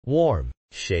Warm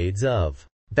shades of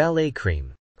ballet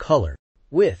cream color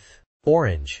with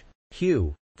orange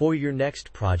hue for your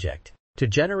next project. To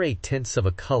generate tints of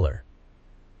a color,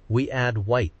 we add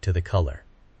white to the color.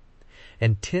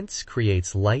 And tints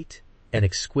creates light and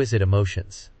exquisite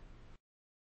emotions.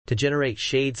 To generate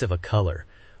shades of a color,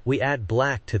 we add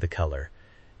black to the color,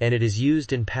 and it is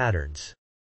used in patterns.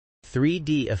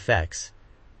 3D effects,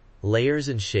 layers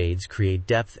and shades create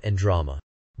depth and drama.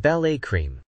 Ballet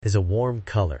cream is a warm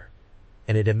color,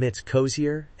 and it emits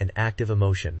cozier and active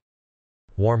emotion.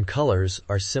 Warm colors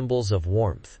are symbols of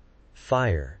warmth,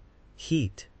 fire,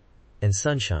 heat, and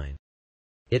sunshine.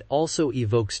 It also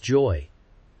evokes joy,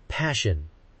 passion,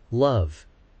 love,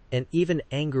 and even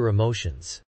anger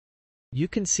emotions. You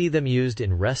can see them used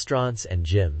in restaurants and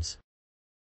gyms,